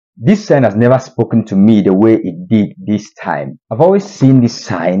This sign has never spoken to me the way it did this time. I've always seen this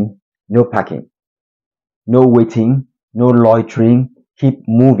sign: no parking, no waiting, no loitering, keep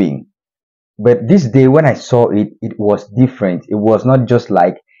moving. But this day when I saw it, it was different. It was not just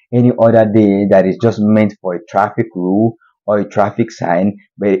like any other day that is just meant for a traffic rule or a traffic sign,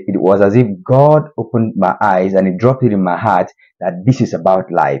 but it was as if God opened my eyes and it dropped it in my heart that this is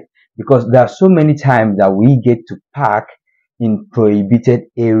about life. Because there are so many times that we get to park in prohibited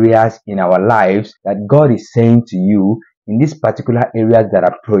areas in our lives that God is saying to you, in these particular areas that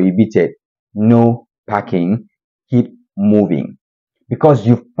are prohibited, no parking, keep moving. Because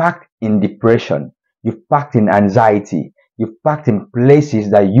you've packed in depression, you've packed in anxiety, you've packed in places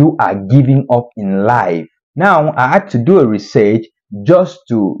that you are giving up in life. Now, I had to do a research just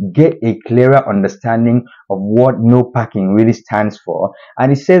to get a clearer understanding of what no parking really stands for.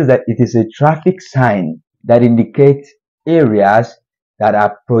 And it says that it is a traffic sign that indicates areas that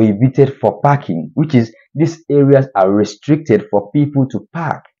are prohibited for parking, which is these areas are restricted for people to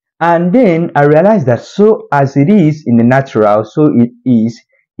park. And then I realized that so as it is in the natural, so it is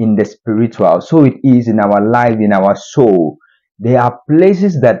in the spiritual, so it is in our life, in our soul. There are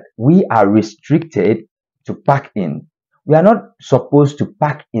places that we are restricted to park in. We are not supposed to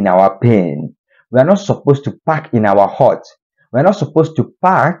park in our pain. We are not supposed to park in our hurt. We are not supposed to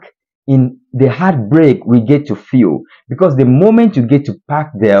park in the heartbreak we get to feel. Because the moment you get to park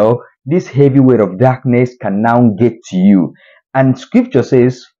there, this heavy weight of darkness can now get to you. And scripture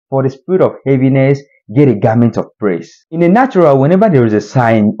says, for the spirit of heaviness, get a garment of praise. In the natural, whenever there is a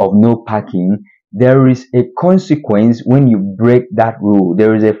sign of no parking, there is a consequence when you break that rule.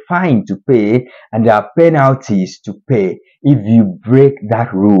 There is a fine to pay and there are penalties to pay if you break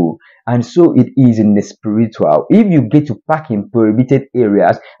that rule. And so it is in the spiritual. If you get to park in prohibited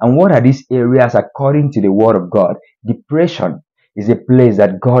areas, and what are these areas according to the word of God? Depression is a place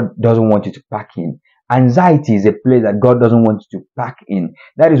that God doesn't want you to park in. Anxiety is a place that God doesn't want you to park in.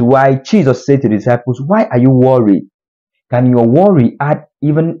 That is why Jesus said to the disciples, why are you worried? Can your worry add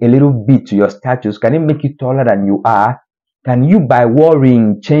even a little bit to your status? Can it make you taller than you are? Can you, by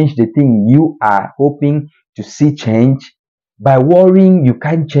worrying, change the thing you are hoping to see change? By worrying, you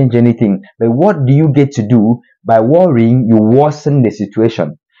can't change anything. But what do you get to do? By worrying, you worsen the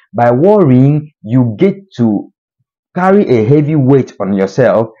situation. By worrying, you get to carry a heavy weight on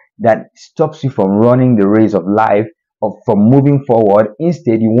yourself that stops you from running the race of life or from moving forward.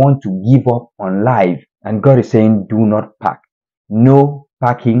 Instead, you want to give up on life. And God is saying, do not park. No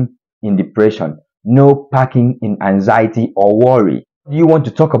parking in depression. No parking in anxiety or worry. You want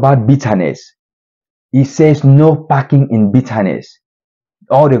to talk about bitterness. He says no parking in bitterness.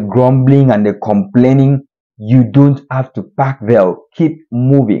 All the grumbling and the complaining, you don't have to park there. Keep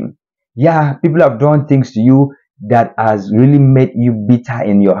moving. Yeah, people have done things to you that has really made you bitter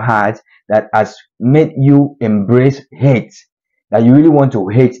in your heart, that has made you embrace hate, that you really want to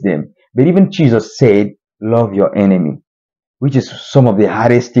hate them. But even Jesus said, love your enemy, which is some of the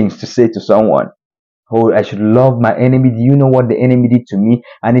hardest things to say to someone. Oh, I should love my enemy. Do you know what the enemy did to me?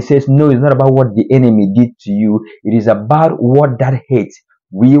 And he says, no, it's not about what the enemy did to you. It is about what that hate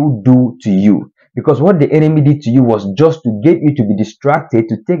will do to you. Because what the enemy did to you was just to get you to be distracted,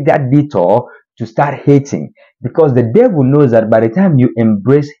 to take that detour, to start hating. Because the devil knows that by the time you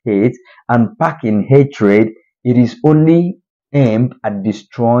embrace hate and pack in hatred, it is only aimed at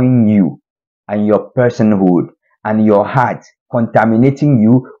destroying you and your personhood and your heart, contaminating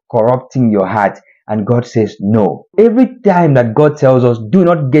you, corrupting your heart. And God says no. Every time that God tells us, do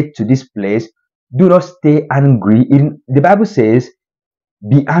not get to this place, do not stay angry. The Bible says,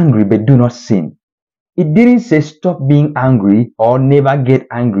 be angry, but do not sin. It didn't say stop being angry or never get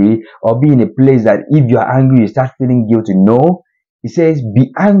angry or be in a place that if you are angry, you start feeling guilty. No, it says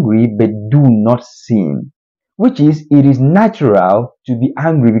be angry, but do not sin. Which is, it is natural to be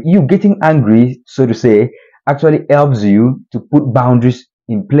angry. You getting angry, so to say, actually helps you to put boundaries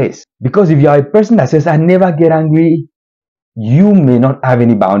in place. Because if you are a person that says, I never get angry, you may not have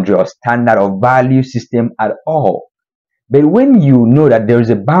any boundary or standard or value system at all. But when you know that there is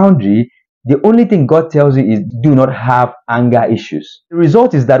a boundary, the only thing God tells you is do not have anger issues. The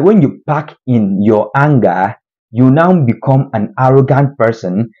result is that when you pack in your anger, you now become an arrogant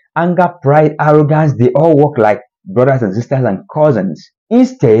person. Anger, pride, arrogance, they all work like brothers and sisters and cousins.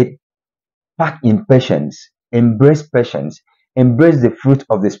 Instead, pack in patience, embrace the fruit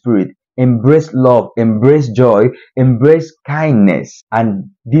of the Spirit, embrace love, embrace joy, embrace kindness.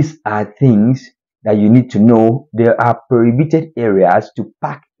 And these are things that you need to know. There are prohibited areas to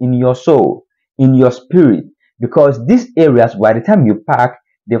pack in your soul, in your spirit, because these areas, by the time you pack,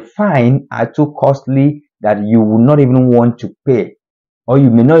 the fine are too costly that you will not even want to pay or you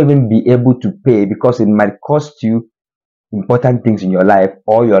may not even be able to pay because it might cost you important things in your life,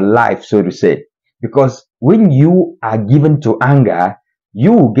 or your life, so to say. Because when you are given to anger,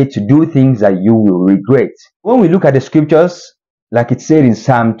 you will get to do things that you will regret. When we look at the scriptures, like it said in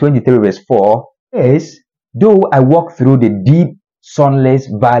Psalm 23 verse 4, it says, though I walk through the deep, sunless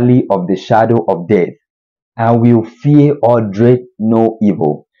valley of the shadow of death, I will fear or dread no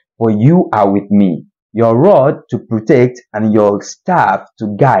evil, for you are with me. Your rod to protect and your staff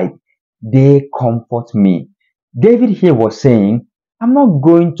to guide, they comfort me. David here was saying, I'm not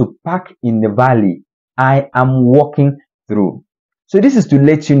going to park in the valley. I am walking through. So this is to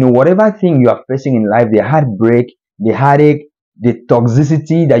let you know whatever thing you are facing in life, the heartbreak, the heartache, the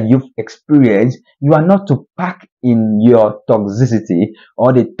toxicity that you've experienced, you are not to park in your toxicity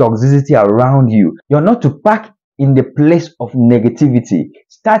or the toxicity around you. You're not to park in the place of negativity.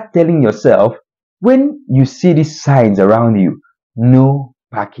 Start telling yourself, when you see these signs around you, no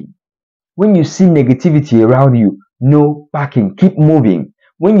parking. When you see negativity around you, no parking, keep moving.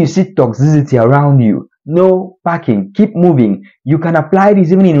 When you see toxicity around you, no parking, keep moving. You can apply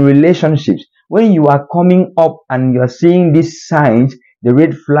this even in relationships. When you are coming up and you are seeing these signs, the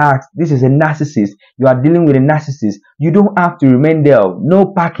red flags, this is a narcissist, you are dealing with a narcissist, you don't have to remain there.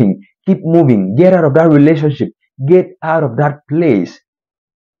 No parking, keep moving. Get out of that relationship. Get out of that place.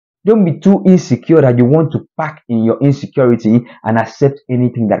 Don't be too insecure that you want to park in your insecurity and accept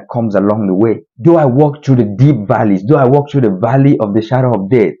anything that comes along the way. Though I walk through the deep valleys, though I walk through the valley of the shadow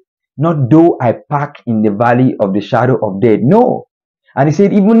of death, not though I park in the valley of the shadow of death. No. And he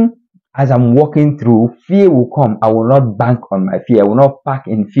said, even as I'm walking through, fear will come. I will not bank on my fear. I will not park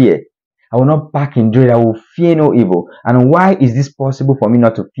in fear. I will not park in dread. I will fear no evil. And why is this possible for me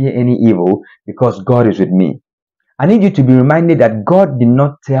not to fear any evil? Because God is with me. I need you to be reminded that God did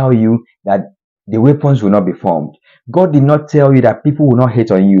not tell you that the weapons will not be formed. God did not tell you that people will not hate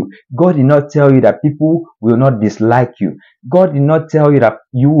on you. God did not tell you that people will not dislike you. God did not tell you that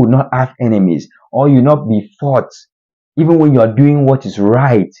you will not have enemies or you will not be fought even when you are doing what is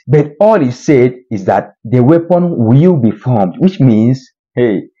right. But all he said is that the weapon will be formed, which means,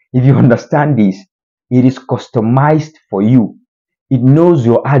 hey, if you understand this, it is customized for you. It knows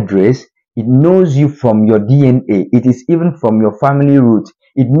your address. It knows you from your DNA. It is even from your family root.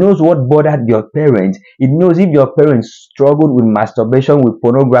 It knows what bothered your parents. It knows if your parents struggled with masturbation, with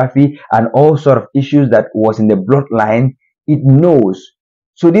pornography, and all sort of issues that was in the bloodline. It knows.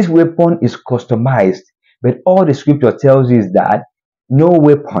 So this weapon is customized. But all the scripture tells you is that no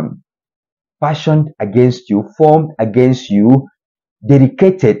weapon fashioned against you, formed against you,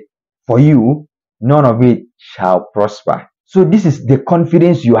 dedicated for you, none of it shall prosper. So this is the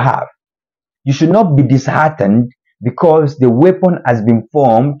confidence you have. You should not be disheartened because the weapon has been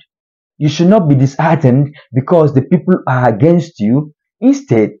formed. You should not be disheartened because the people are against you.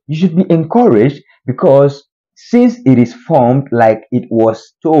 Instead, you should be encouraged because since it is formed like it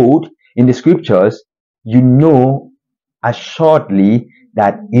was told in the scriptures, you know assuredly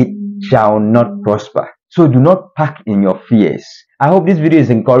that it shall not prosper. So do not pack in your fears. I hope this video is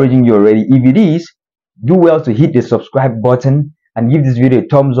encouraging you already. If it is, do well to hit the subscribe button and give this video a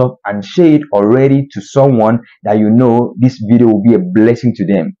thumbs up and share it already to someone that you know this video will be a blessing to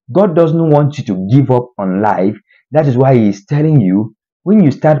them. God doesn't want you to give up on life. That is why he is telling you, when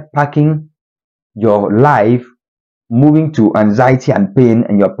you start packing your life, moving to anxiety and pain,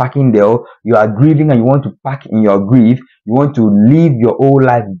 and you're packing there, you are grieving and you want to pack in your grief, you want to live your whole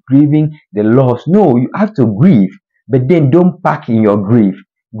life grieving the loss. No, you have to grieve, but then don't pack in your grief.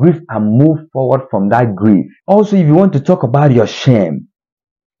 Grieve and move forward from that grief. Also, if you want to talk about your shame,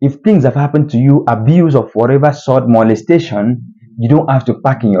 if things have happened to you, abuse of whatever sort, molestation, you don't have to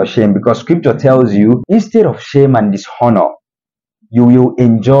pack in your shame, because scripture tells you instead of shame and dishonor, you will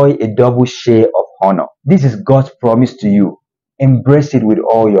enjoy a double share of honor. This is God's promise to you. Embrace it with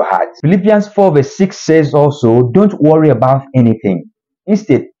all your heart. Philippians 4 verse 6 says also, don't worry about anything.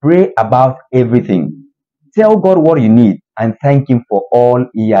 Instead, pray about everything. Tell God what you need and thank him for all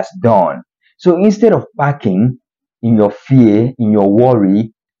he has done. So instead of packing in your fear, in your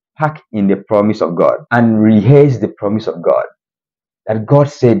worry, pack in the promise of God and rehearse the promise of God. That God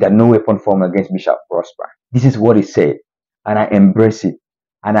said that no weapon formed against me shall prosper. This is what he said. And I embrace it.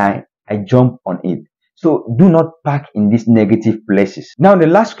 And I jump on it. So do not pack in these negative places. Now the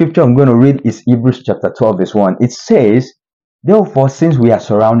last scripture I'm going to read is Hebrews chapter 12 verse 1. It says, therefore, since we are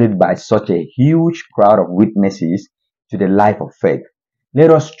surrounded by such a huge crowd of witnesses to the life of faith,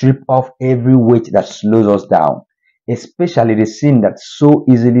 let us strip off every weight that slows us down, especially the sin that so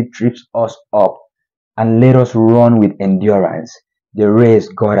easily trips us up, and let us run with endurance the race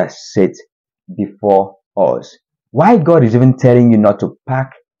God has set before us. Why God is even telling you not to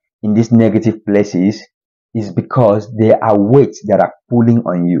pack in these negative places is because there are weights that are pulling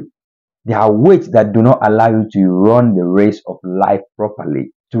on you. There are weights that do not allow you to run the race of life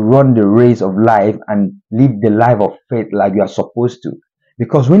properly, to run the race of life and live the life of faith like you are supposed to.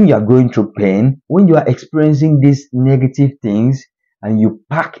 Because when you are going through pain, when you are experiencing these negative things and you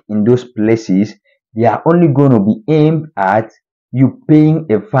pack in those places, they are only going to be aimed at you paying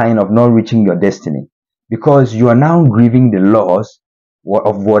a fine of not reaching your destiny. Because you are now grieving the loss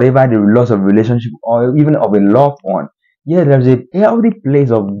of whatever, the loss of relationship or even of a loved one. Yeah, there's a healthy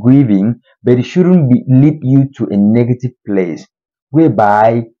place of grieving, but it shouldn't be lead you to a negative place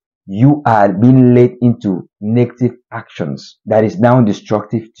whereby you are being led into negative actions that is now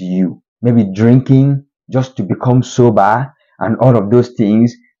destructive to you. Maybe drinking just to become sober and all of those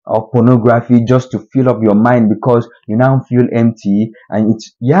things, or pornography just to fill up your mind because you now feel empty. And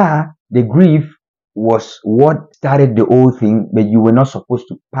it's, yeah, the grief was what started the whole thing, but you were not supposed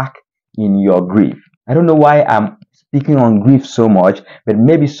to pack in your grief. I don't know why I'm speaking on grief so much, but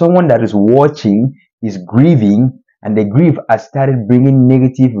maybe someone that is watching is grieving and the grief has started bringing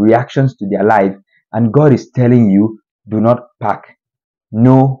negative reactions to their life. And God is telling you, do not pack.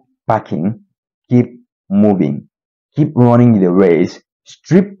 No packing. Keep moving. Keep running the race.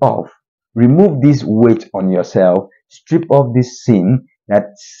 Strip off. Remove this weight on yourself. Strip off this sin that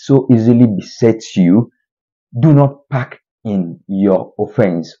so easily besets you. Do not pack in your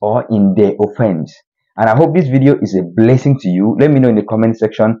offense or in their offense. And I hope this video is a blessing to you. Let me know in the comment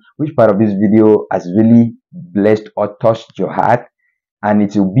section which part of this video has really blessed or touched your heart. And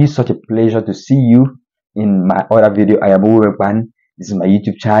it will be such a pleasure to see you in my other video. I am Uwepan. This is my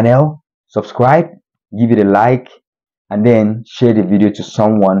YouTube channel. Subscribe, give it a like, and then share the video to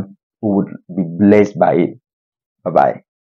someone who would be blessed by it. Bye bye.